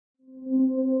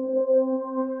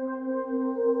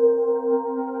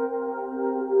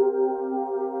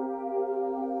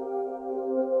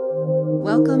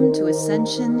Welcome to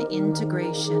Ascension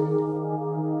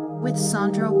Integration with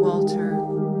Sandra Walter.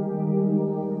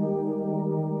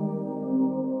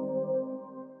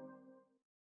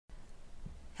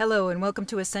 Hello and welcome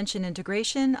to Ascension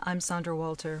Integration. I'm Sandra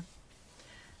Walter.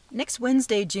 Next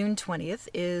Wednesday, June 20th,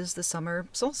 is the summer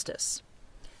solstice.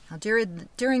 Now,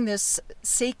 during this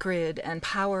sacred and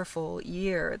powerful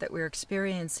year that we're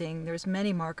experiencing, there's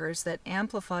many markers that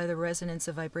amplify the resonance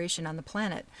of vibration on the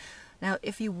planet. Now,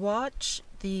 if you watch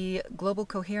the Global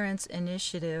Coherence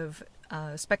Initiative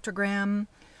spectrogram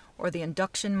or the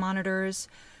induction monitors,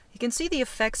 you can see the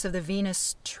effects of the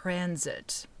Venus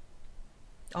transit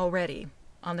already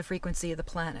on the frequency of the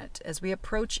planet. As we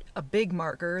approach a big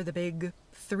marker, the big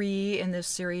three in this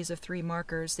series of three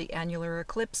markers, the annular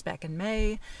eclipse back in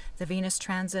May, the Venus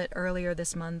transit earlier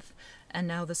this month, and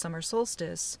now the summer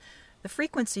solstice, the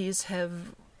frequencies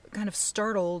have kind of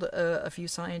startled a few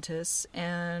scientists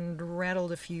and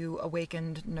rattled a few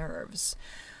awakened nerves.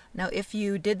 Now, if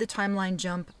you did the timeline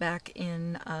jump back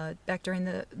during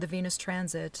the Venus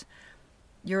transit,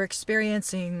 you're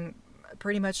experiencing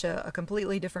pretty much a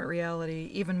completely different reality,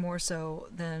 even more so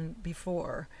than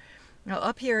before. Now,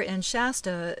 up here in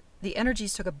Shasta, the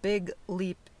energies took a big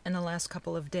leap in the last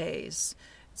couple of days.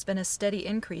 It's been a steady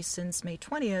increase since May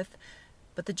 20th,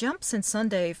 but the jump since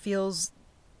Sunday feels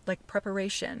like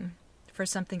preparation for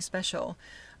something special,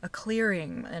 a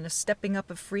clearing and a stepping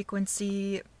up of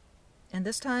frequency. And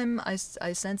this time I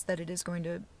sense that it is going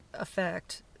to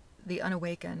affect the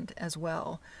unawakened as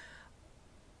well.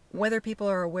 Whether people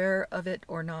are aware of it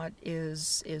or not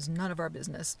is none of our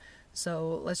business.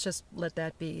 So let's just let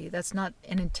that be. That's not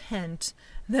an intent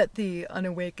that the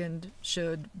unawakened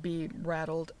should be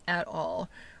rattled at all.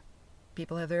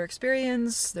 People have their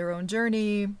experience, their own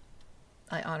journey.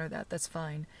 I honor that. That's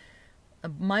fine.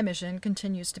 My mission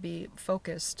continues to be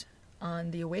focused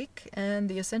on the awake and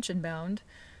the ascension bound.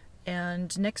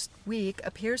 And next week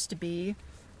appears to be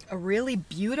a really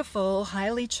beautiful,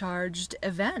 highly charged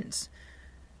event.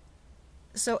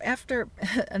 So after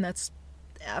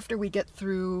we get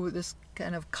through this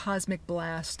kind of cosmic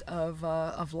blast of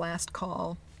last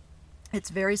call,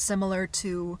 it's very similar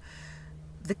to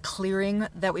the clearing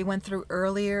that we went through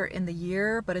earlier in the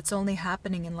year, but it's only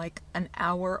happening in like an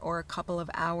hour or a couple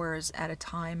of hours at a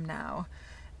time now.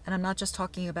 And I'm not just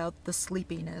talking about the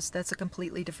sleepiness, that's a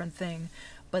completely different thing,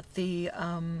 but the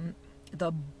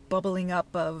bubbling up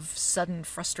of sudden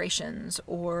frustrations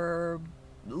or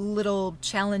little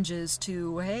challenges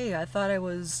to, hey, I thought I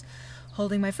was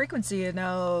holding my frequency and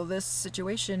now this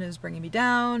situation is bringing me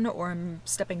down, or I'm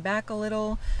stepping back a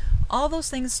little. All those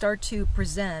things start to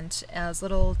present as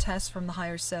little tests from the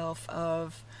higher self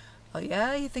of, oh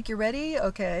yeah, you think you're ready?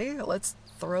 Okay, let's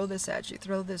throw this at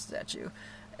you.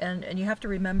 And you have to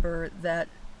remember that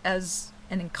as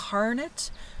an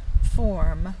incarnate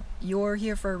form, you're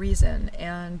here for a reason,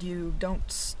 and you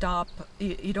don't stop,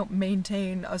 you don't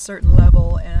maintain a certain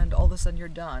level and all of a sudden you're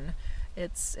done.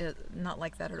 It's not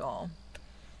like that at all.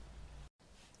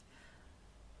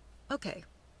 Okay,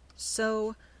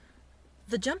 so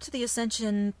the jump to the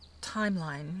Ascension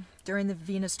timeline during the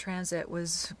Venus transit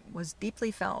was deeply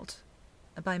felt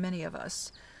by many of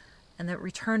us, and the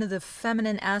return of the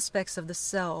feminine aspects of the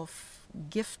self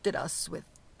gifted us with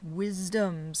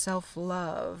wisdom,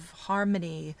 self-love,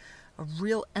 harmony, a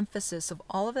real emphasis of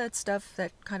all of that stuff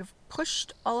that kind of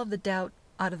pushed all of the doubt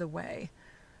out of the way.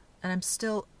 And I'm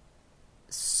still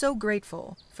so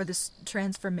grateful for this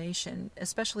transformation,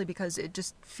 especially because it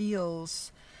just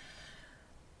feels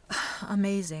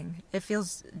amazing. It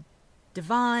feels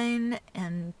divine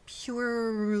and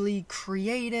purely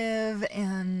creative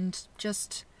and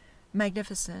just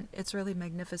magnificent. It's really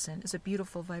magnificent. It's a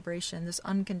beautiful vibration. This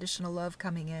unconditional love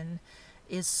coming in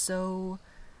is so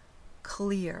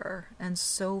clear and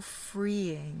so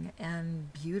freeing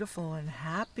and beautiful and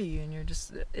happy, and you're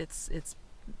just, it's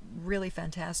really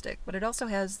fantastic. But it also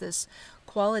has this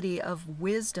quality of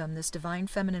wisdom, this divine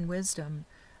feminine wisdom.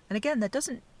 And again,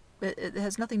 it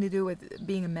has nothing to do with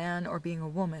being a man or being a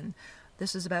woman.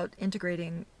 This is about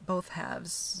integrating both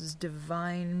halves. This is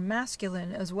divine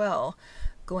masculine as well,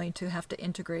 going to have to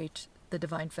integrate the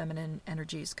divine feminine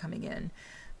energies coming in.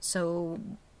 So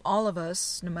all of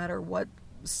us, no matter what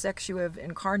sex you have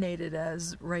incarnated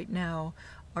as right now,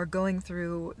 are going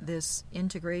through this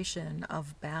integration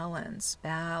of balance.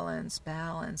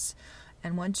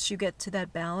 And once you get to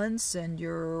that balance and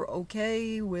you're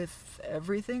okay with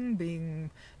everything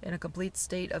being in a complete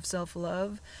state of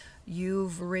self-love,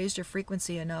 you've raised your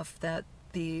frequency enough that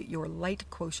your light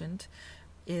quotient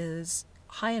is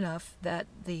high enough that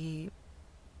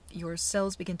your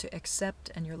cells begin to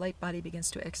accept and your light body begins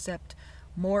to accept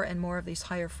more and more of these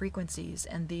higher frequencies,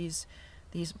 and these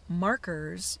these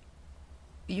markers.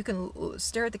 You can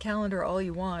stare at the calendar all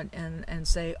you want and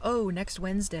say, oh, next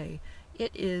Wednesday,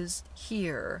 it is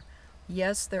here.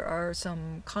 Yes, there are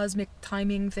some cosmic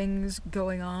timing things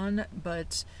going on,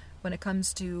 but when it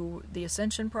comes to the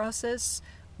ascension process,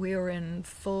 we are in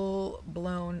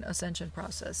full-blown ascension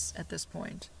process at this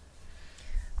point.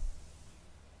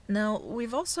 Now,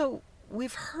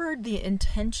 we've heard the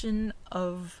intention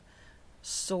of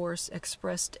Source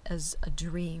expressed as a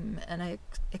dream, and I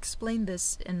explained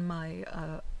this in my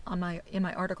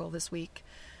article this week,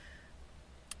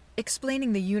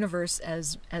 explaining the universe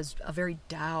as a very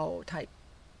Tao type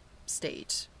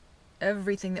state.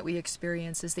 Everything that we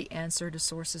experience is the answer to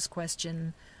Source's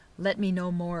question, let me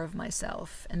know more of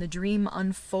myself, and the dream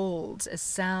unfolds as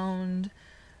sound,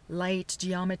 light,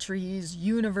 geometries,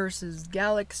 universes,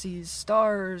 galaxies,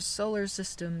 stars, solar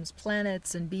systems,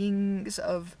 planets, and beings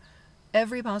of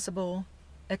every possible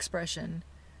expression,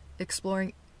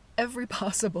 exploring every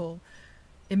possible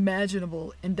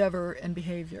imaginable endeavor and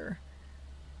behavior.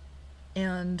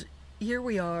 And here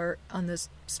we are on this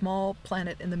small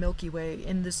planet in the Milky Way,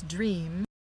 in this dream,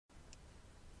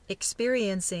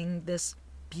 experiencing this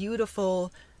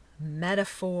beautiful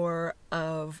metaphor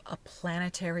of a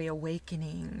planetary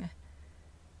awakening,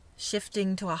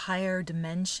 shifting to a higher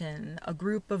dimension, a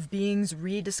group of beings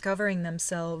rediscovering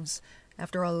themselves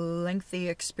after a lengthy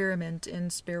experiment in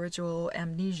spiritual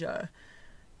amnesia.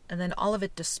 And then all of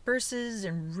it disperses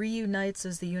and reunites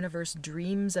as the universe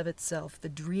dreams of itself, the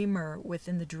dreamer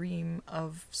within the dream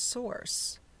of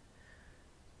Source.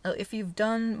 If you've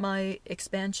done my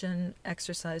expansion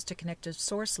exercise to connect to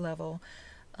Source level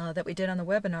that we did on the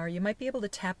webinar, you might be able to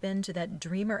tap into that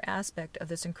dreamer aspect of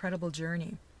this incredible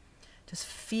journey. Just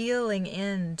feeling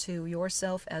into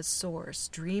yourself as Source,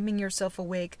 dreaming yourself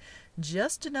awake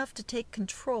just enough to take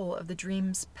control of the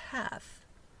dream's path.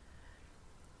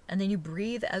 And then you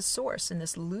breathe as Source in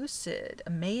this lucid,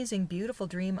 amazing, beautiful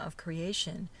dream of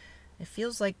creation. It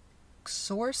feels like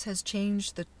Source has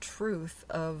changed the truth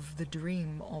of the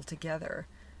dream altogether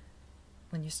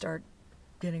when you start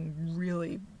getting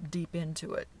really deep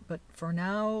into it. But for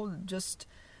now, just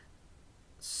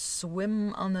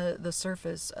swim on the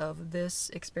surface of this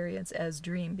experience as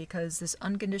dream, because this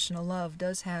unconditional love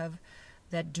does have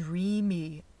that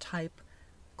dreamy type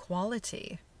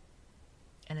quality,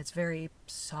 and it's very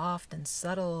soft and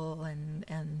subtle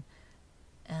and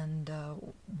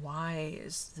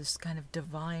wise, this kind of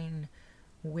divine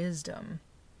wisdom.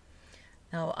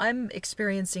 Now, I'm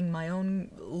experiencing my own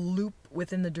loop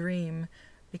within the dream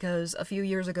because a few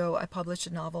years ago I published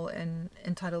a novel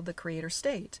entitled The Creator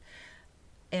State.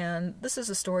 And this is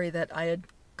a story that I had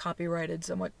copyrighted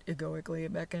somewhat egoically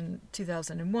back in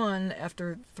 2001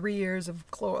 after 3 years of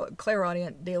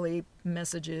clairaudient daily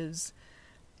messages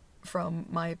from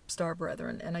my star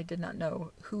brethren, and I did not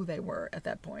know who they were at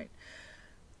that point.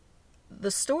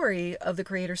 The story of The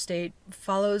Creator State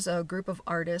follows a group of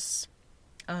artists,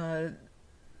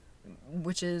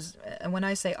 which is, and when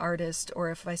I say artist, or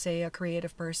if I say a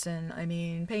creative person, I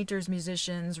mean painters,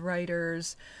 musicians,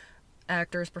 writers,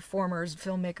 actors, performers,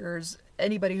 filmmakers,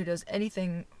 anybody who does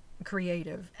anything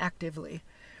creative actively,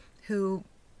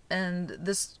 and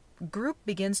this group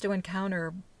begins to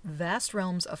encounter vast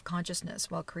realms of consciousness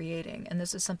while creating. And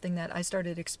this is something that I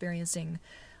started experiencing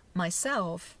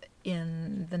myself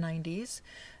in the 90s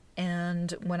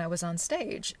and when I was on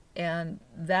stage. And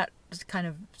that kind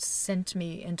of sent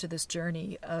me into this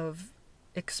journey of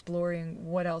exploring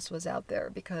what else was out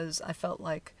there, because I felt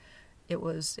like it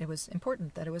was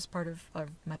important, that it was part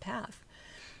of my path.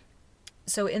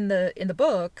 So in the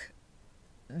book,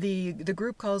 the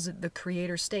group calls it the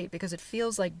creator state because it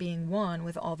feels like being one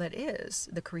with all that is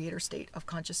the creator state of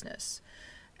consciousness.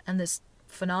 And this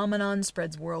phenomenon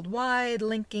spreads worldwide,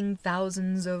 linking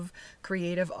thousands of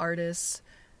creative artists.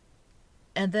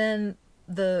 And then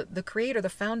the creator, the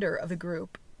founder of the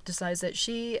group, decides that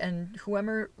she and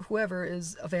whoever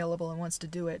is available and wants to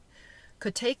do it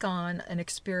could take on an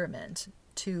experiment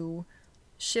to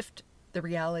shift the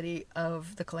reality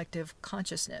of the collective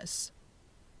consciousness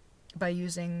by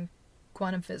using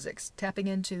quantum physics, tapping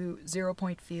into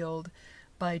zero-point field,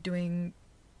 by doing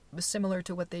similar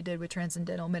to what they did with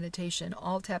transcendental meditation,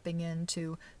 all tapping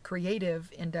into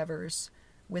creative endeavors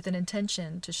with an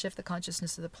intention to shift the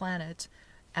consciousness of the planet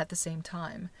at the same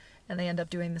time. And they end up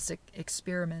doing this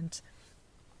experiment,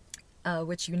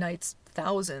 which unites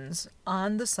thousands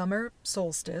on the summer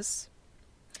solstice.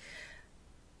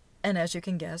 And as you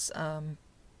can guess,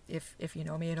 if you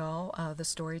know me at all, the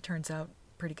story turns out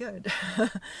pretty good.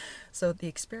 So the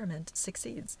experiment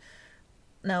succeeds.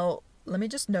 Now, let me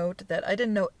just note that I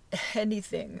didn't know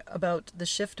anything about the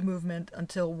shift movement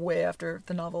until way after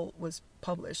the novel was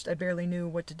published. I barely knew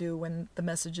what to do when the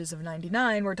Messages of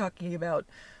 99 were talking about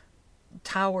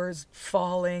towers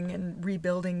falling and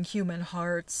rebuilding human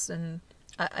hearts, and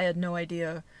I had no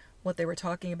idea what they were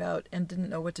talking about and didn't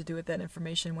know what to do with that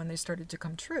information when they started to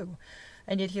come true.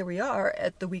 And yet here we are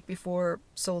at the week before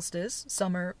solstice,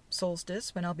 summer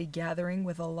solstice, when I'll be gathering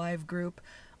with a live group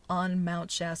on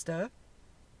Mount Shasta,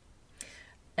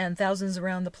 and thousands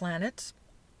around the planet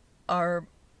are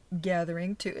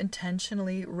gathering to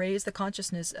intentionally raise the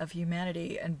consciousness of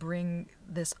humanity and bring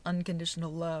this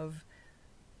unconditional love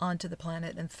onto the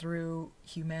planet and through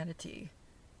humanity,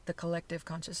 the collective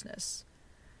consciousness.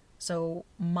 So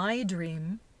my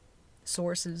dream,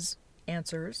 sources,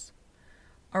 answers,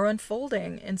 are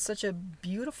unfolding in such a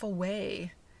beautiful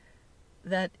way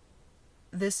that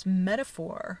this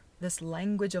metaphor, this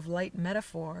language of light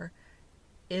metaphor,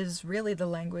 is really the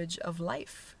language of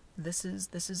life. This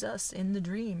is us in the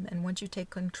dream. And once you take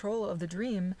control of the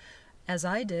dream, as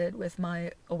I did with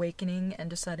my awakening and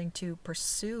deciding to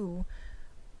pursue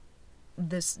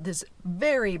this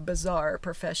very bizarre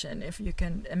profession, if you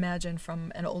can imagine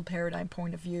from an old paradigm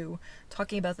point of view,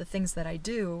 talking about the things that I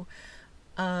do,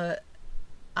 I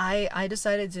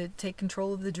decided to take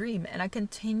control of the dream, and I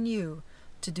continue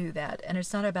to do that. And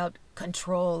it's not about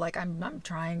control, like I'm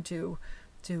trying to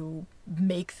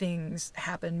make things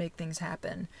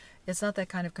happen. It's not that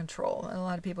kind of control. And a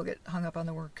lot of people get hung up on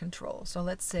the word control. So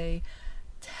let's say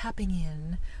tapping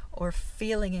in or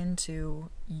feeling into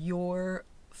your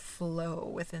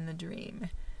flow within the dream.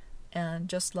 And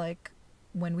just like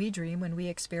when we dream, when we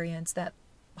experience that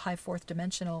high fourth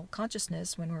dimensional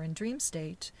consciousness, when we're in dream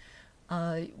state,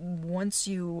 once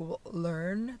you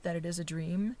learn that it is a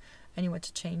dream and you want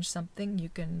to change something, you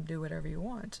can do whatever you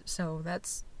want. So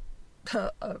that's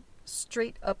a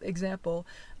straight up example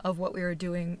of what we are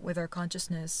doing with our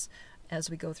consciousness as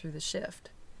we go through the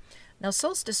shift. Now,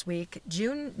 solstice week,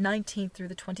 June 19th through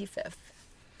the 25th.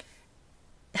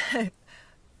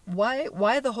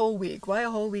 Why the whole week? Why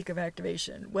a whole week of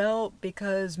activation? Well,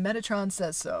 because Metatron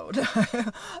says so.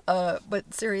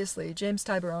 But seriously, James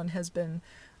Tiburon has been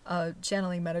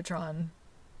channeling Metatron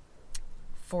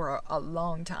for a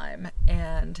long time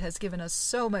and has given us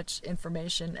so much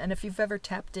information. And if you've ever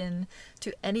tapped in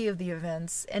to any of the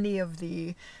events, any of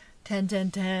the 10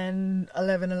 10 10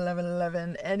 11 11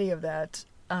 11, any of that,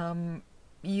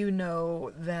 you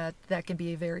know that that can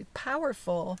be a very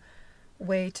powerful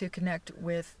way to connect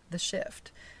with the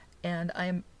shift. And I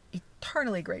am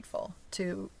eternally grateful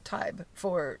to Tybe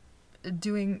for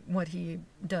doing what he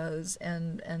does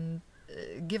and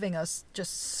giving us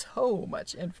just so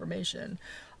much information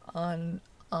on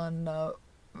Metatron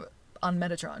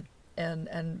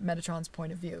and Metatron's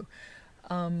point of view.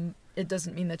 It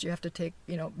doesn't mean that you have to take,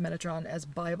 Metatron as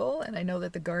Bible, and I know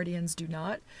that the Guardians do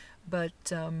not,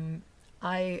 but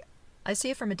I see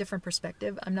it from a different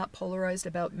perspective. I'm not polarized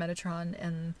about Metatron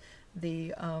and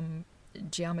the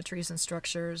geometries and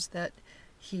structures that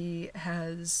he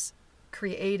has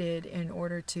created in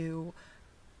order to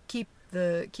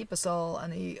keep us all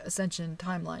on the Ascension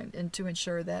timeline and to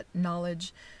ensure that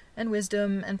knowledge and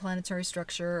wisdom and planetary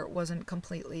structure wasn't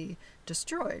completely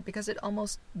destroyed, because it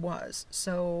almost was.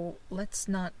 So let's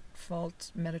not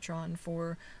fault Metatron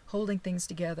for holding things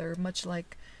together, much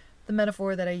like the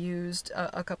metaphor that I used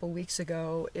a couple weeks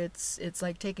ago. It's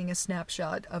like taking a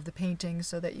snapshot of the painting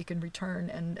so that you can return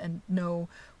and know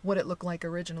what it looked like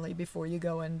originally before you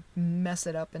go and mess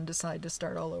it up and decide to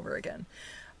start all over again.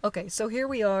 Okay, so here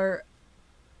we are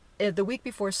the week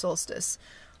before solstice.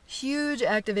 Huge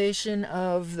activation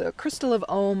of the Crystal of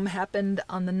Ohm happened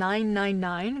on the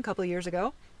 999 a couple of years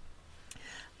ago.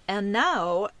 And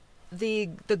now the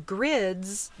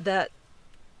grids that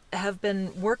have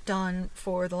been worked on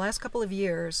for the last couple of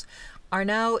years are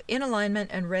now in alignment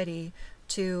and ready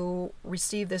to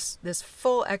receive this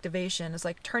full activation. It's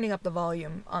like turning up the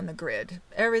volume on the grid.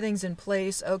 Everything's in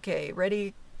place. Okay,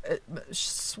 ready,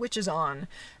 switches on.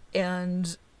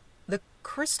 And the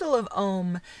Crystal of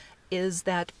Ohm is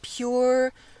that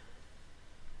pure,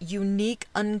 unique,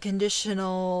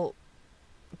 unconditional,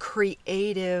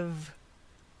 creative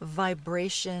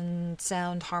vibration,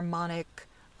 sound, harmonic,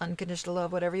 unconditional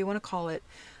love, whatever you want to call it,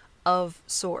 of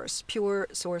source, pure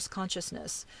source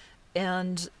consciousness.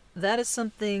 And that is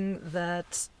something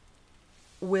that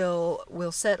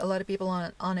will set a lot of people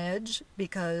on edge,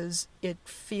 because it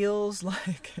feels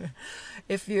like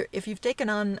if you've taken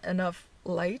on enough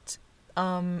light,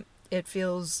 it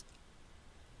feels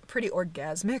pretty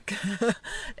orgasmic.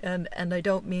 and I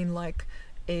don't mean like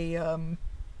a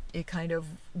a kind of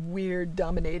weird,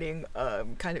 dominating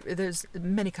kind of. There's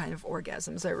many kind of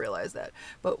orgasms. I realize that,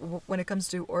 but when it comes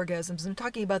to orgasms, I'm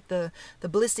talking about the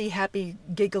blissy, happy,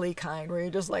 giggly kind, where you're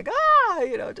just like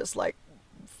just like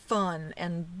fun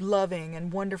and loving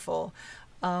and wonderful.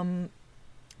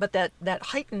 But that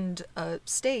heightened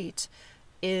state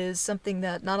is something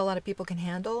that not a lot of people can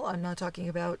handle. I'm not talking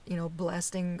about,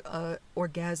 blasting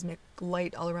orgasmic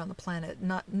light all around the planet.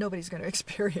 Nobody's going to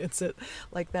experience it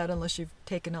like that unless you've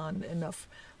taken on enough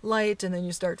light, and then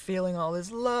you start feeling all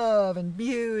this love and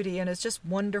beauty, and it's just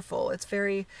wonderful.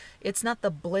 It's not the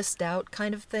blissed out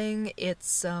kind of thing.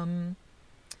 It's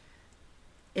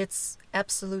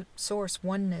absolute source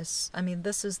oneness. I mean,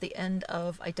 this is the end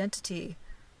of identity.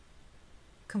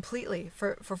 Completely.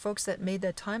 For folks that made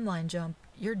that timeline jump,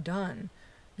 you're done.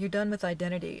 You're done with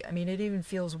identity. I mean, it even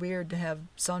feels weird to have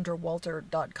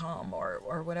SandraWalter.com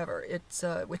or whatever. It's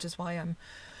which is why I'm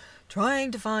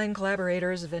trying to find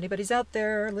collaborators. If anybody's out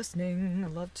there listening,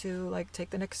 I'd love to take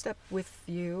the next step with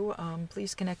you.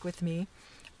 Please connect with me.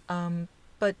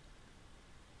 But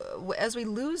as we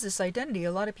lose this identity,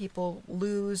 a lot of people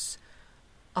lose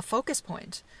a focus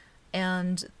point,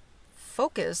 and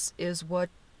focus is what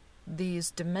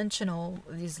these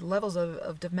levels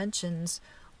of dimensions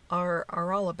are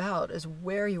all about, is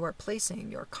where you are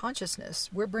placing your consciousness.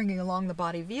 We're bringing along the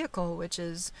body vehicle, which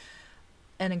is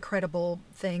an incredible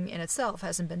thing in itself.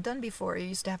 Hasn't been done before. You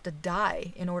used to have to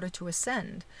die in order to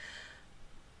ascend,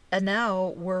 and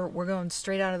now we're going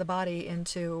straight out of the body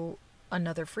into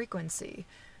another frequency.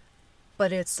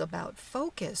 But it's about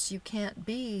focus. You can't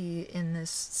be in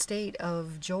this state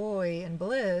of joy and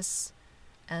bliss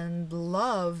and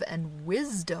love and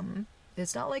wisdom.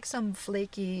 It's not like some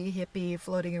flaky hippie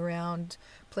floating around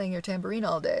playing your tambourine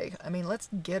all day. I mean, let's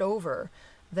get over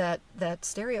that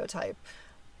stereotype.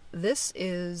 This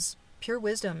is pure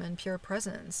wisdom and pure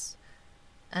presence.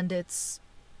 And it's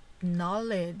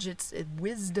knowledge, it's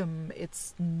wisdom,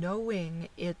 it's knowing,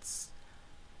 it's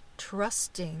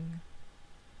trusting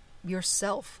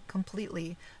yourself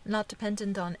completely, not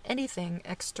dependent on anything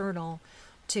external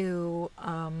to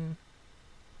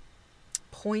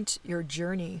point your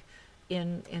journey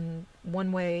in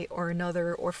one way or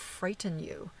another, or frighten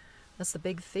you. That's the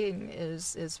big thing,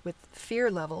 is with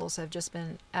fear levels have just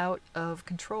been out of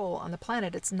control on the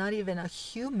planet. It's not even a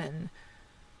human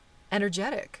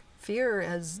energetic. Fear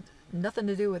has nothing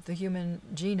to do with the human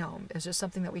genome. It's just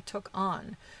something that we took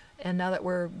on. And now that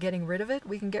we're getting rid of it,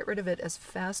 we can get rid of it as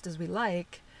fast as we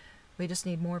like. We just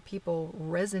need more people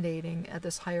resonating at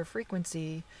this higher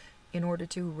frequency in order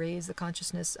to raise the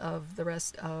consciousness of the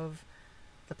rest of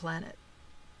the planet.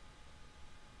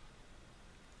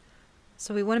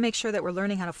 So we want to make sure that we're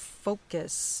learning how to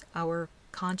focus our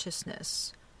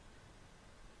consciousness.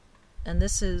 And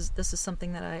this is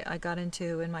something that I got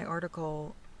into in my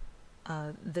article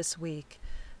this week.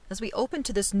 As we open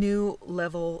to this new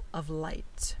level of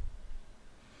light,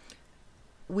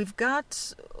 we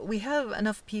have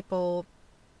enough people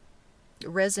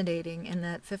resonating in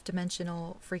that fifth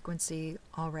dimensional frequency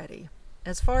already,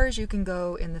 as far as you can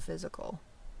go in the physical.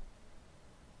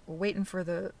 We're waiting for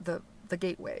the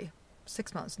gateway.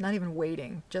 6 months, not even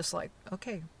waiting, just like,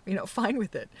 okay, fine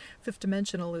with it. Fifth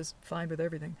dimensional is fine with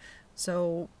everything.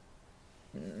 So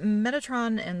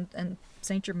Metatron and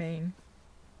Saint Germain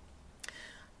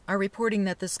are reporting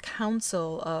that this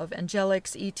council of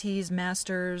angelics, ETs,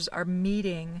 masters are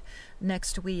meeting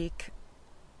next week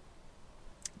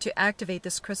to activate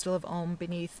this crystal of Om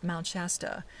beneath Mount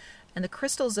Shasta. And the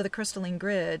crystals of the crystalline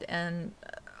grid and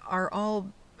are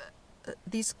all,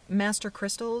 these master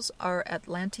crystals are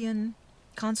Atlantean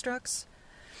constructs,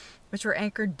 which were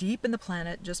anchored deep in the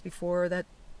planet just before that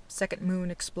second moon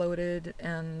exploded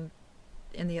and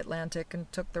in the Atlantic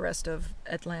and took the rest of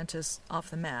Atlantis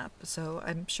off the map. So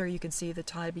I'm sure you can see the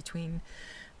tie between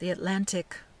the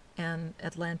Atlantic and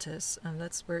Atlantis, and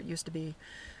that's where it used to be.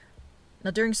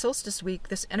 Now during Solstice week,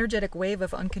 this energetic wave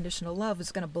of unconditional love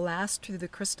is going to blast through the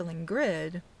crystalline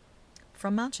grid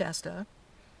from Mount Shasta,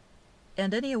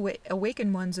 and any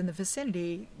awakened ones in the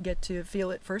vicinity get to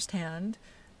feel it firsthand,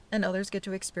 and others get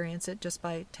to experience it just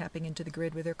by tapping into the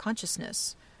grid with their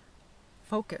consciousness.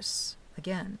 Focus.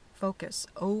 Again, focus.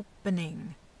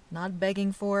 Opening. Not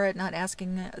begging for it, not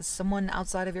asking someone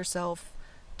outside of yourself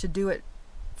to do it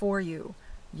for you.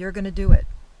 You're going to do it.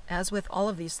 As with all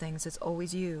of these things, it's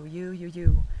always you.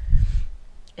 You.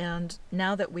 And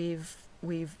now that we've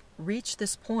reached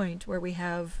this point where we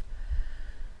have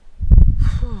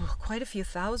quite a few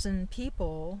thousand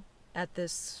people at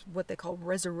this, what they call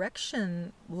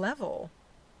resurrection level,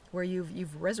 where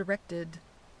you've resurrected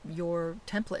your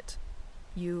template.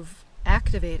 You've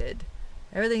activated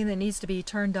everything that needs to be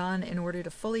turned on in order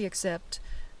to fully accept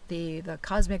the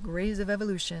cosmic rays of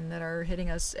evolution that are hitting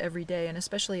us every day, and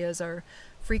especially as our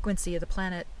frequency of the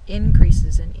planet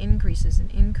increases and increases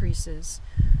and increases.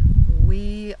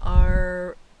 We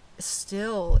are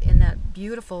still in that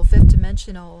beautiful fifth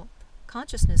dimensional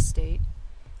consciousness state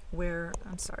where,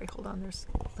 I'm sorry, hold on, there's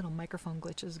little microphone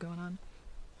glitches going on.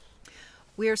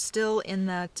 We are still in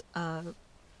that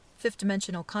fifth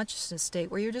dimensional consciousness state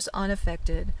where you're just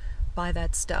unaffected by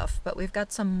that stuff, but we've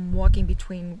got some walking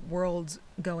between worlds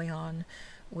going on,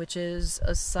 which is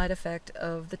a side effect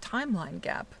of the timeline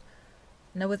gap.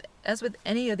 Now, as with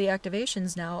any of the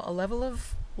activations now, a level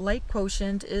of light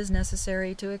quotient is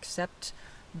necessary to accept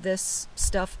this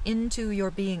stuff into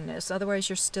your beingness. Otherwise,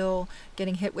 you're still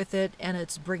getting hit with it, and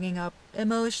it's bringing up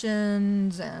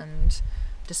emotions and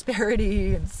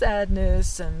disparity and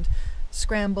sadness and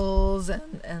scrambles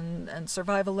and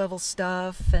survival level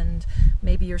stuff, and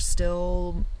maybe you're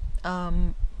still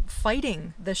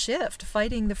fighting the shift,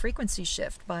 fighting the frequency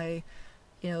shift by,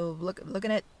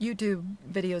 looking at YouTube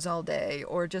videos all day,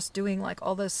 or just doing like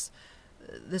all this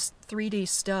 3D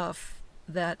stuff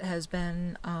that has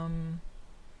been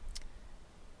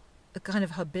kind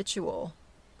of habitual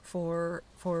for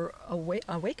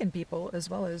awakened people as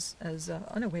well as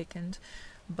unawakened.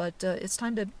 But it's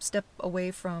time to step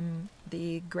away from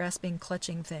the grasping,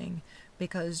 clutching thing,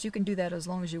 because you can do that as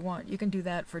long as you want. You can do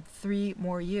that for 3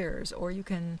 more years, or you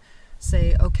can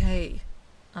say, okay,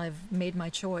 I've made my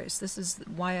choice. This is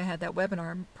why I had that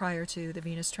webinar prior to the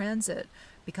Venus transit,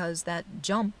 because that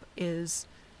jump is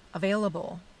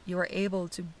available. You are able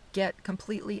to get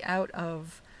completely out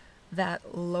of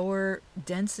that lower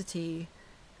density,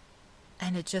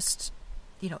 and it just,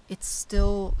 it's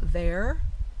still there.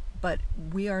 But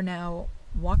we are now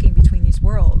walking between these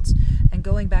worlds and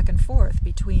going back and forth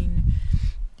between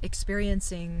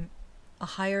experiencing a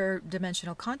higher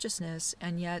dimensional consciousness,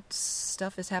 and yet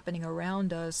stuff is happening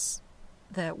around us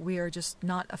that we are just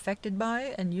not affected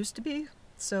by and used to be.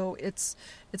 So it's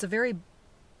a very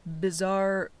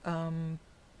bizarre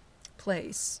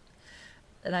place.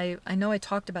 And I know I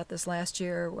talked about this last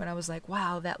year when I was like,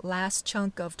 wow, that last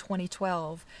chunk of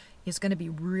 2012 is going to be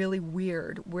really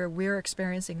weird, where we're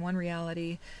experiencing one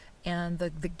reality, and the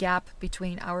gap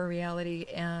between our reality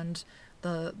and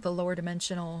the lower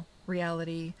dimensional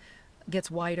reality gets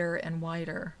wider and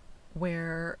wider,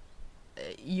 where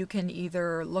you can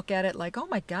either look at it like, oh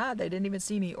my God, they didn't even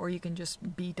see me, or you can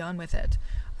just be done with it.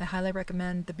 I highly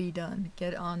recommend the be done.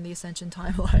 Get on the Ascension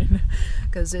timeline,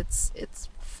 because it's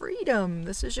freedom.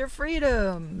 This is your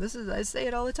freedom. I say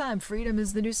it all the time. Freedom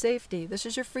is the new safety. This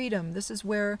is your freedom. This is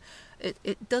where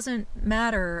it doesn't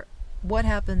matter what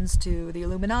happens to the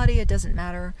Illuminati. It doesn't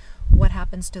matter what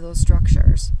happens to those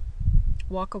structures.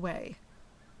 Walk away.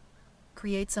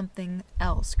 Create something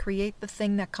else. Create the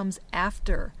thing that comes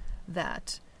after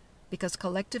that. Because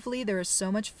collectively there is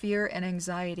so much fear and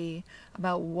anxiety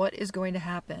about what is going to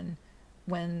happen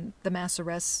when the mass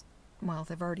arrests, well,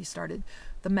 they've already started,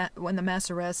 when the mass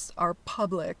arrests are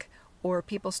public, or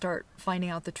people start finding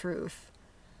out the truth.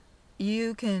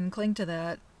 You can cling to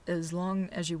that as long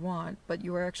as you want, but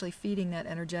you are actually feeding that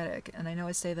energetic. And I know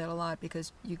I say that a lot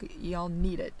because you all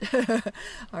need it.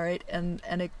 All right, and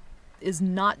it is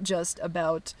not just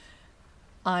about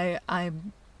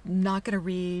I'm not going to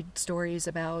read stories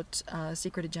about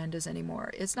secret agendas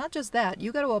anymore. It's not just that.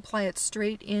 You got to apply it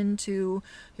straight into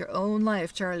your own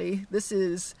life, Charlie. This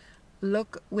is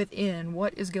look within.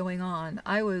 What is going on?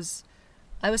 I was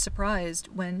surprised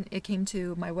when it came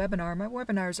to my webinar. My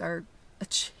webinars are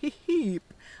cheap.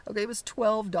 Okay, it was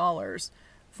 $12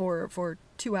 for a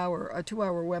 2-hour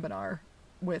webinar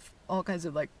with all kinds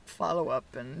of like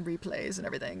follow-up and replays and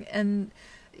everything. And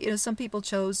some people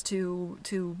chose to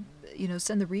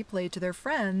send the replay to their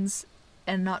friends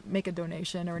and not make a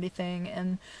donation or anything.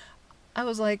 And I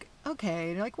was like,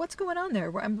 okay, like what's going on there?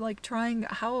 Where I'm like trying,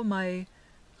 how am I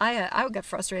got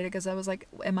frustrated because I was like,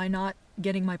 am I not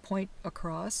getting my point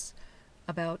across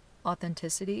about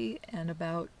authenticity and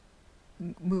about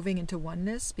moving into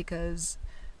oneness? Because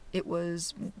it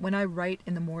was, when I write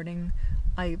in the morning,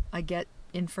 I get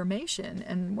information,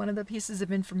 and one of the pieces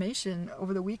of information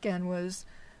over the weekend was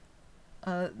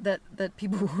that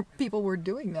people were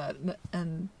doing that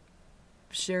and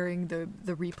sharing the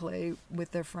replay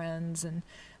with their friends, and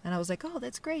I was like, oh,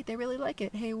 that's great, they really like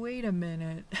it. Hey, wait a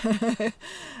minute.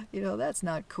 That's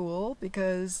not cool,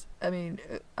 because I mean,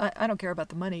 I don't care about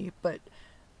the money, but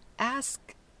ask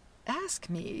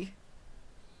me,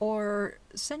 or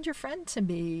send your friend to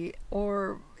me,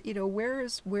 or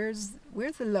where's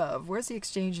the love, where's the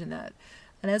exchange in that?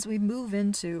 And as we move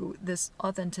into this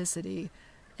authenticity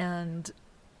and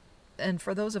and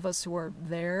for those of us who are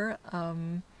there,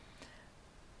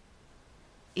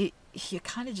 you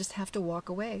kind of just have to walk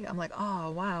away. I'm like,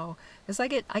 oh wow, because I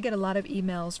get a lot of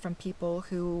emails from people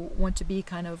who want to be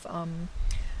kind of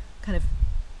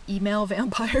email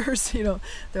vampires.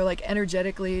 They're like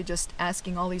energetically just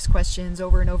asking all these questions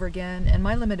over and over again, and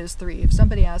my limit is 3. If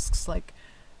somebody asks like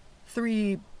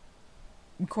 3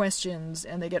 questions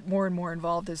and they get more and more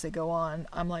involved as they go on,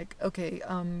 I'm like, okay,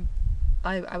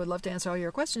 I would love to answer all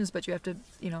your questions, but you have to,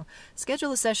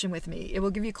 schedule a session with me. It will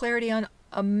give you clarity on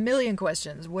a million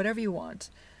questions, whatever you want.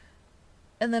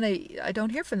 And then I don't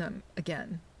hear from them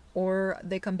again. Or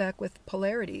they come back with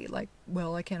polarity, like,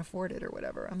 well, I can't afford it or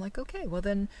whatever. I'm like, okay, well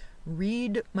then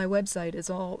read my website. It's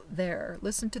all there.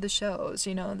 Listen to the shows.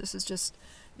 This is just,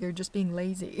 you're just being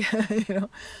lazy,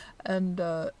 And,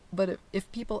 but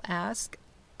if people ask,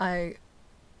 I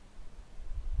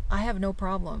have no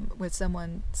problem with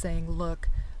someone saying, look,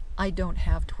 I don't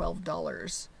have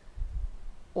 $12,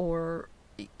 or,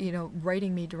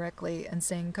 writing me directly and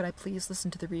saying, could I please listen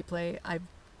to the replay? I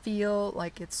feel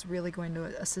like it's really going to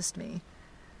assist me.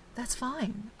 That's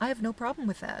fine. I have no problem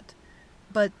with that.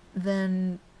 But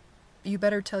then you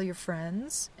better tell your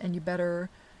friends, and you better,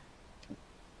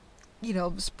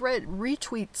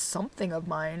 retweet something of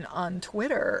mine on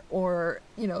Twitter, or,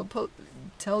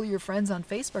 tell your friends on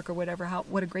Facebook or whatever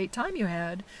what a great time you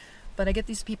had. But I get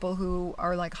these people who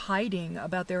are like hiding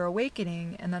about their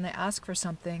awakening, and then they ask for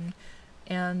something,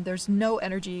 and there's no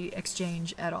energy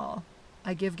exchange at all.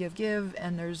 I give,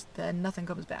 and then nothing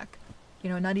comes back.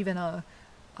 Not even a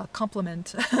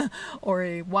compliment or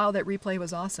a wow, that replay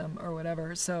was awesome or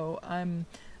whatever. So I'm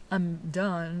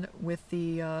done with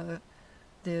the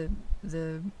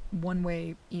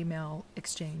one-way email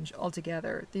exchange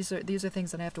altogether. These are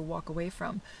things that I have to walk away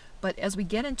from. But as we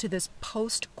get into this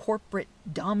post-corporate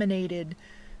dominated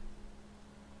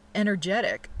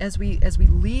energetic, as we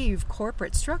leave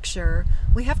corporate structure,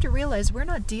 we have to realize we're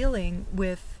not dealing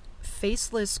with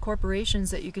faceless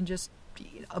corporations that you can just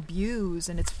abuse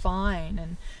and it's fine,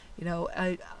 and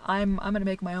I'm going to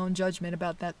make my own judgment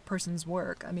about that person's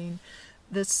work. I mean,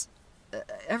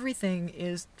 everything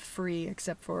is free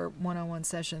except for one-on-one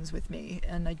sessions with me,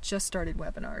 and I just started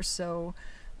webinars, so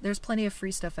there's plenty of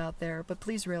free stuff out there, but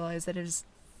please realize that it is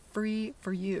free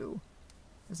for you.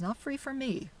 It's not free for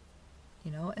me,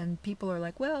 and people are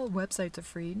like, well, websites are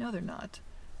free. No, they're not.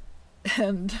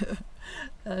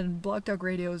 And Blog Talk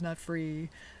Radio is not free,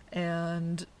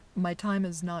 and my time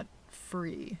is not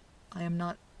free. I am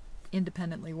not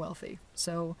independently wealthy.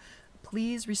 So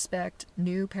please respect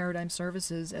New Paradigm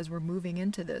Services as we're moving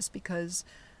into this, because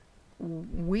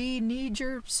we need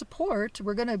your support.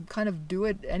 We're going to kind of do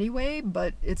it anyway,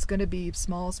 but it's going to be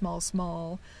small, small,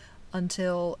 small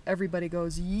until everybody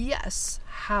goes, yes,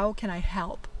 how can I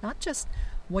help? Not just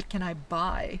what can I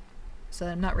buy, so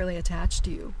that I'm not really attached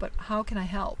to you, but how can I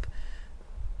help?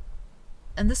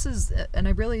 And this is, and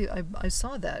I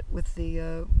saw that with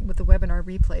the webinar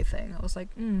replay thing. I was like,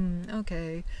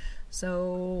 okay,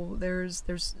 so there's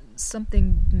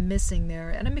something missing there,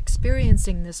 and I'm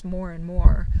experiencing this more and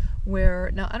more. Where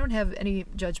now I don't have any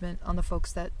judgment on the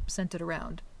folks that sent it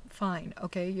around. Fine,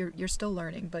 okay, you're still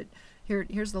learning, but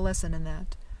here's the lesson in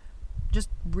that. Just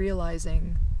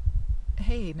realizing,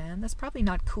 hey man, that's probably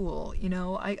not cool.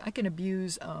 I can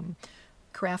abuse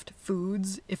craft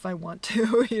foods if I want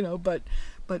to, but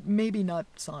maybe not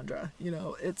Sandra.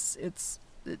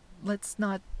 Let's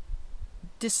not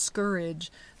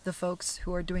discourage the folks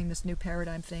who are doing this new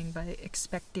paradigm thing by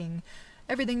expecting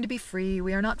everything to be free.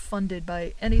 We are not funded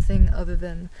by anything other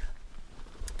than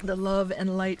the love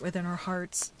and light within our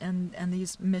hearts and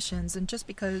these missions. And just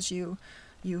because you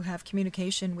have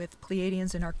communication with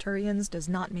Pleiadians and Arcturians does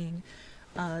not mean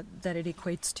that it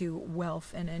equates to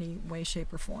wealth in any way,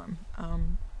 shape, or form.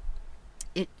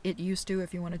 It used to,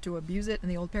 if you wanted to abuse it in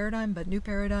the old paradigm, but new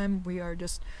paradigm, we are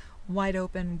just wide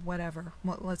open, whatever.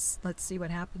 Well, let's see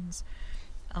what happens.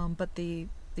 But the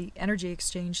energy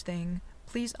exchange thing,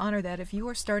 please honor that. If you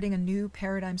are starting a new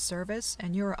paradigm service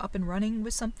and you're up and running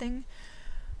with something,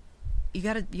 you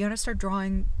gotta start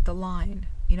drawing the line.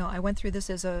 I went through this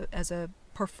as a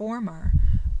performer,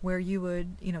 where you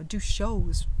would do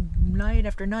shows night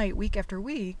after night, week after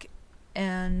week,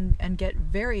 and get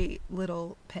very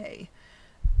little pay.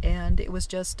 And it was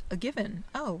just a given.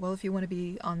 Oh, well, if you want to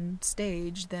be on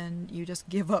stage, then you just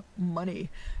give up money,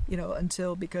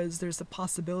 because there's the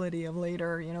possibility of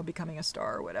later, becoming a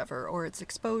star or whatever, or it's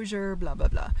exposure, blah, blah,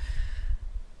 blah.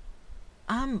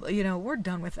 We're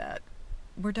done with that.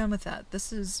 We're done with that.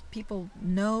 This is, people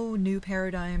know new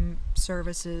paradigm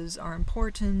services are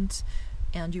important,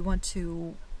 and you want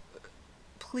to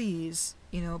please,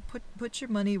 put your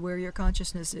money where your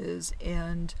consciousness is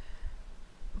and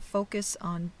focus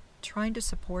on trying to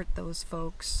support those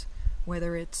folks,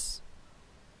 whether it's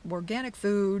organic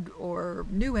food or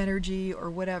new energy or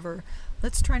whatever.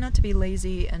 Let's try not to be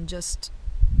lazy and just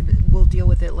we'll deal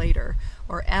with it later,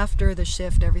 or after the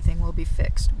shift everything will be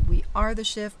fixed. We are the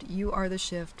shift, you are the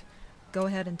shift. Go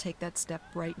ahead and take that step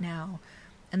right now.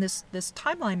 And this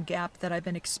timeline gap that I've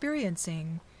been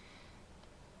experiencing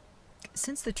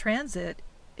since the transit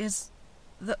is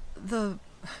the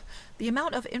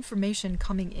amount of information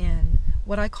coming in,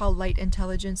 what I call light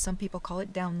intelligence. Some people call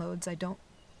it downloads. I don't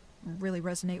really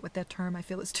resonate with that term. I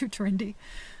feel it's too trendy.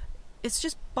 It's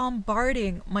just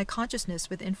bombarding my consciousness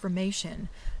with information,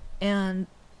 and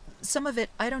some of it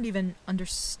I don't even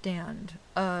understand,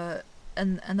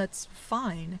 and that's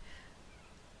fine.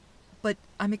 But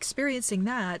I'm experiencing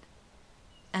that,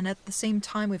 and at the same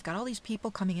time we've got all these people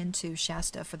coming into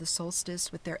Shasta for the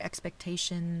solstice with their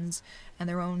expectations and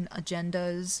their own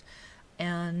agendas.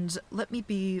 And let me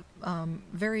be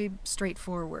very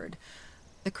straightforward.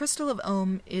 The crystal of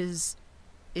Om is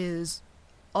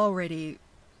already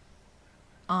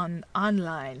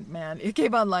online, man. It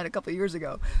came online a couple of years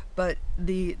ago, but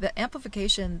the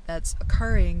amplification that's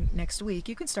occurring next week,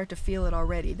 you can start to feel it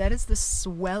already. That is the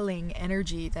swelling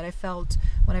energy that I felt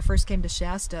when I first came to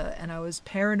Shasta, and I was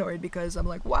paranoid because I'm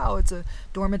like, wow, it's a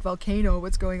dormant volcano,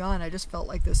 what's going on? I just felt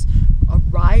like this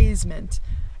arisement,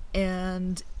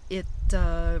 and it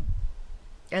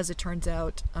as it turns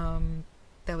out,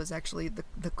 that was actually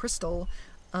the crystal,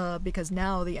 because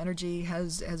now the energy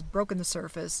has broken the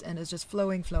surface and is just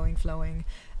flowing,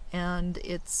 and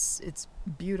it's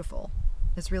beautiful.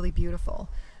 It's really beautiful.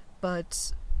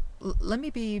 But let me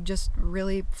be just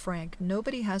really frank.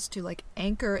 Nobody has to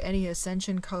anchor any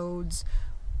ascension codes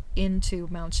into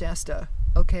Mount Shasta.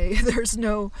 Okay,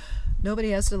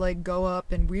 nobody has to go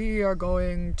up and we are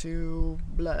going to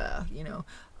blah.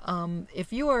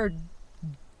 If you are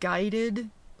guided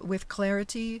with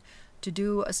clarity to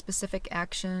do a specific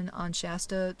action on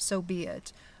Shasta, so be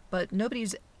it. But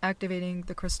nobody's activating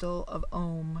the crystal of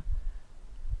Om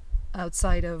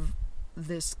outside of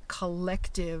this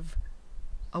collective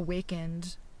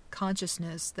awakened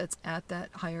consciousness that's at that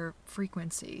higher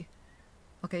frequency.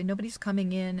 Okay, nobody's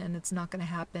coming in, and it's not going to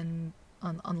happen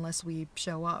unless we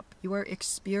show up. You are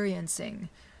experiencing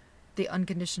the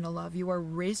unconditional love. You are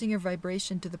raising your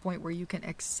vibration to the point where you can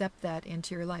accept that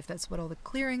into your life. That's what all the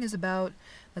clearing is about.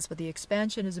 That's what the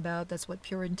expansion is about. That's what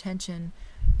pure intention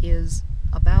is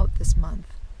about this month.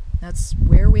 That's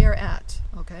where we are at,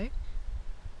 okay?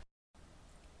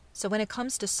 So when it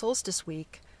comes to solstice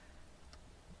week,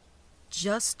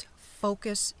 just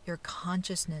focus your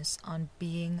consciousness on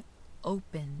being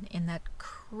open in that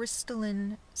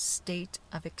crystalline state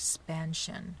of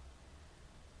expansion.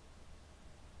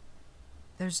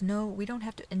 We don't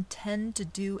have to intend to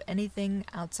do anything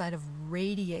outside of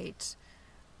radiate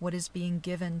what is being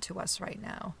given to us right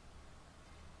now.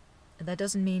 That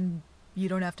doesn't mean you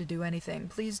don't have to do anything.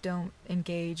 Please don't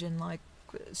engage in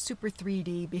super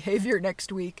 3D behavior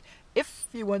next week if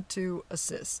you want to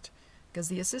assist. Because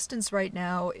the assistance right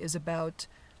now is about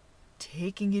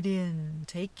taking it in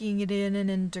and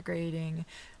integrating,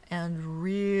 and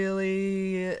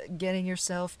really getting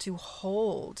yourself to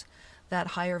hold that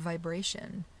higher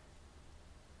vibration.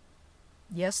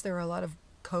 Yes, there are a lot of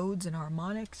codes and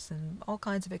harmonics and all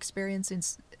kinds of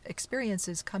experiences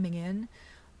coming in,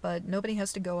 but nobody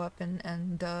has to go up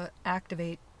and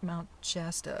activate Mount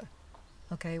Shasta.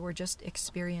 Okay, we're just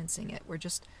experiencing it. We're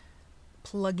just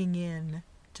plugging in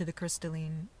to the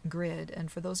crystalline grid. And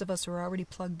for those of us who are already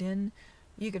plugged in,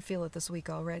 you could feel it this week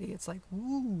already. It's like,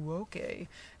 ooh, okay.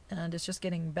 And it's just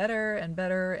getting better and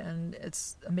better, and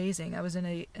it's amazing. I was in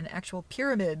an actual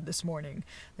pyramid this morning.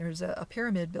 There's a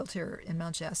pyramid built here in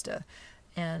Mount Shasta.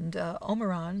 And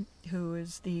Omeron, who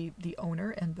is the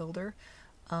owner and builder,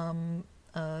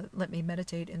 let me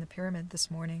meditate in the pyramid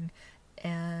this morning.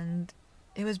 And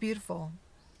it was beautiful.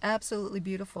 Absolutely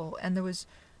beautiful. And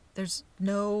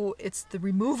it's the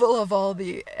removal of all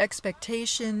the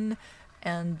expectation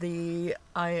and the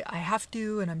I have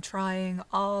to and I'm trying.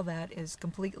 All that is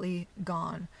completely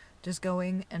gone. Just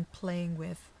going and playing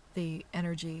with the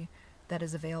energy that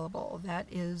is available. That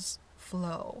is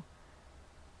flow.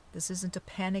 This isn't a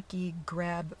panicky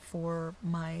grab for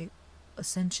my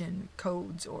ascension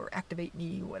codes or activate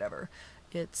me, whatever.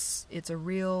 It's a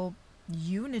real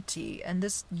unity, and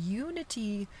this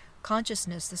unity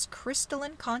consciousness, this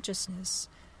crystalline consciousness,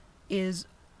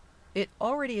 it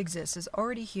already exists, is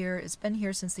already here, it's been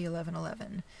here since the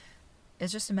 11:11.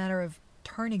 It's just a matter of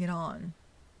turning it on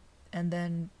and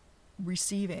then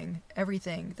receiving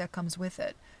everything that comes with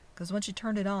it. Because once you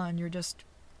turn it on, you're just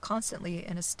constantly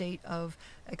in a state of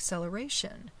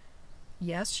acceleration.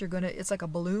 Yes, it's like a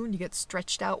balloon. You get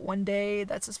stretched out one day,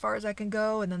 that's as far as I can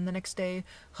go, and then the next day,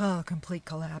 complete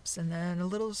collapse, and then a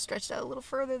little stretched out a little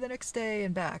further the next day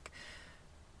and back.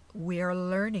 We are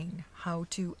learning how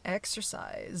to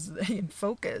exercise and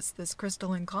focus this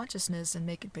crystalline consciousness and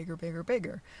make it bigger, bigger,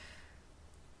 bigger.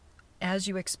 As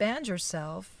you expand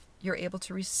yourself, you're able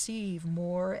to receive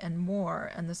more and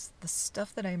more, and the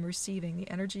stuff that I'm receiving,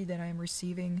 the energy that I'm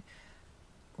receiving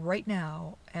right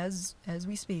now as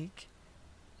we speak,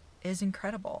 is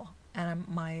incredible. And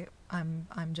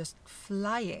I'm just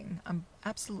flying. I'm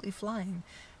absolutely flying.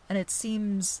 And it's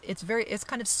kind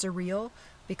of surreal,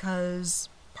 because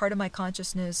part of my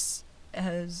consciousness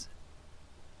has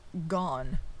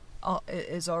gone,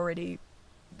 is already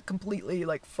completely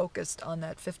like focused on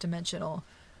that fifth dimensional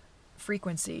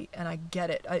frequency, and I get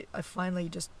it. I finally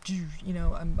just,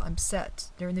 I'm set.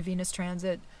 During the Venus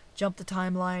transit, jump the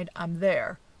timeline, I'm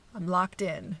there. I'm locked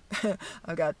in.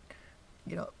 I've got,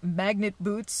 magnet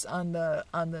boots on the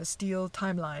steel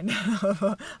timeline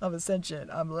of Ascension.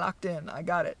 I'm locked in. I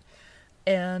got it.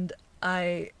 And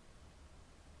it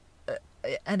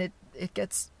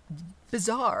gets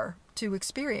bizarre to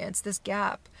experience this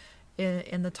gap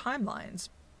in the timelines.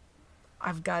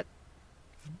 I've got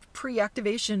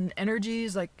pre-activation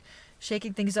energies like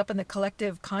shaking things up in the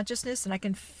collective consciousness, and I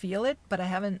can feel it, but I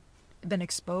haven't been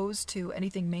exposed to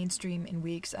anything mainstream in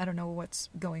weeks. I don't know what's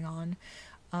going on.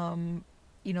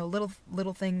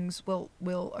 Little things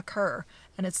will occur,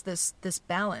 and it's this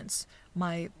balance.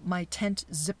 My tent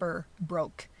zipper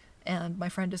broke, and my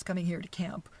friend is coming here to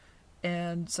camp,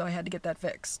 and so I had to get that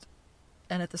fixed.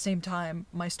 And at the same time,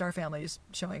 my star family's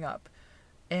showing up,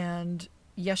 and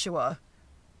Yeshua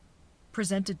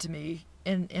presented to me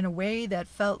in a way that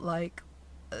felt like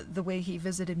the way he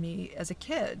visited me as a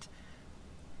kid.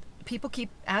 People keep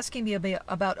asking me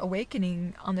about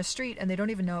awakening on the street, and they don't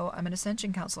even know I'm an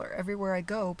Ascension counselor. Everywhere I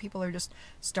go, people are just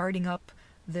starting up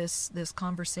this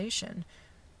conversation.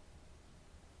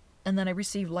 And then I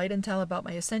receive light intel about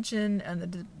my Ascension and the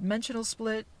dimensional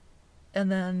split, and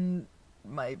then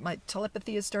my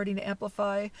telepathy is starting to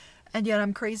amplify, and yet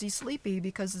I'm crazy sleepy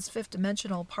because this fifth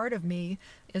dimensional part of me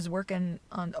is working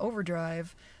on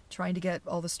overdrive, trying to get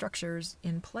all the structures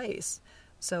in place.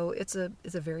 So it's a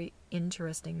very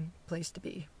interesting place to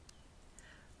be.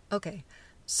 Okay,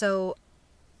 so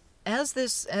as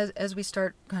we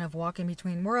start kind of walking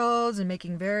between worlds and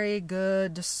making very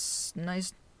good,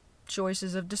 nice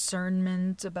choices of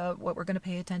discernment about what we're going to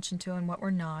pay attention to and what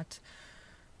we're not,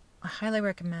 I highly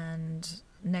recommend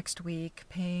next week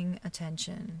paying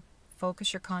attention.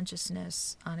 Focus your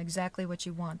consciousness on exactly what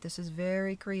you want. This is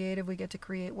very creative. We get to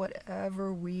create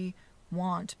whatever we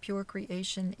want. Pure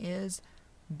creation is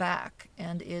back,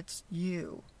 and it's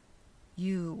you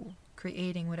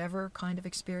creating whatever kind of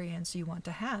experience you want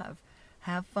to have.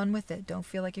 Have fun with it. Don't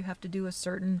feel like you have to do a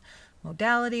certain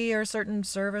modality or a certain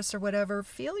service or whatever.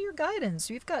 Feel your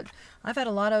guidance. I've had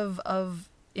a lot of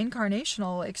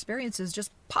incarnational experiences just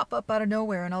pop up out of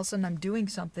nowhere, and all of a sudden I'm doing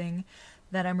something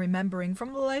that I'm remembering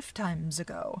from lifetimes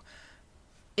ago.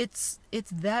 It's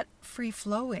that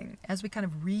free-flowing as we kind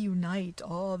of reunite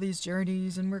all these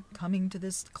journeys, and we're coming to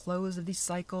this close of these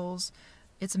cycles.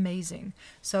 It's amazing.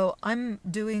 So I'm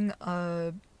going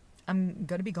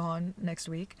to be gone next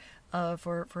week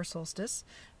for Solstice,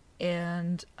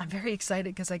 and I'm very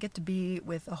excited because I get to be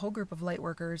with a whole group of light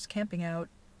workers camping out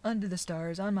under the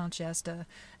stars on Mount Shasta,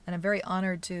 and I'm very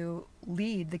honored to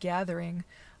lead the gathering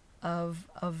of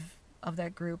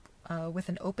that group with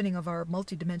an opening of our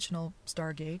multidimensional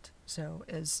Stargate. So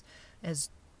as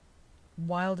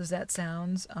wild as that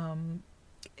sounds,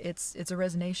 it's a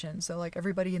resonation. So like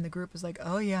everybody in the group is like,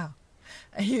 oh yeah,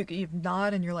 and you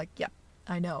nod and you're like, yep,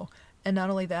 I know. And not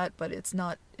only that, but it's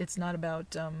not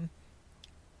about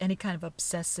any kind of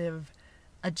obsessive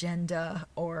agenda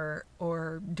or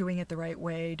doing it the right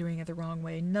way, doing it the wrong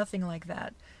way. Nothing like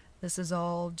that. This is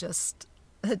all just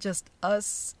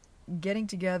us getting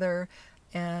together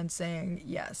and saying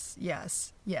yes,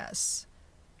 yes, yes.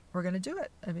 We're gonna do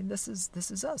it. I mean, this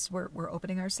is us. We're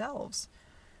opening ourselves.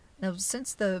 Now,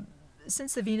 since the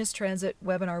Venus transit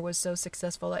webinar was so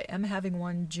successful, I am having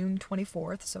one June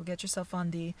 24th, so get yourself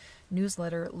on the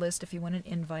newsletter list if you want an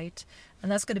invite.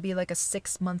 And that's going to be like a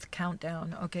 6-month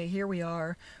countdown. Okay, here we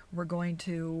are. We're going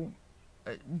to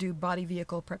do body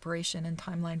vehicle preparation and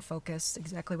timeline focus,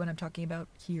 exactly what I'm talking about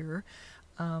here,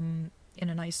 in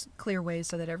a nice, clear way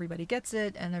so that everybody gets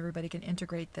it and everybody can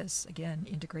integrate this. Again,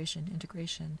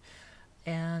 integration.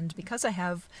 And because I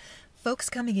have folks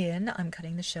coming in, I'm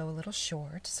cutting the show a little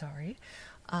short, sorry.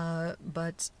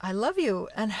 But I love you,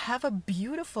 and have a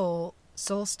beautiful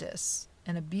solstice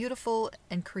and a beautiful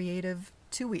and creative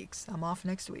 2 weeks. I'm off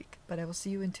next week, but I will see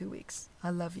you in 2 weeks.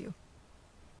 I love you.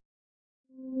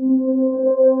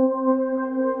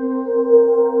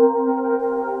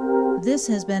 This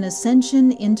has been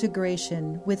Ascension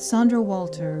Integration with Sandra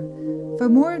Walter. For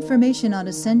more information on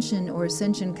Ascension or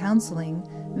Ascension Counseling,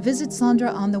 visit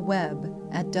Sandra on the web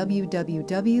at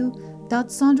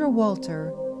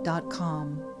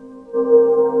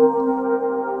www.sandrawalter.com.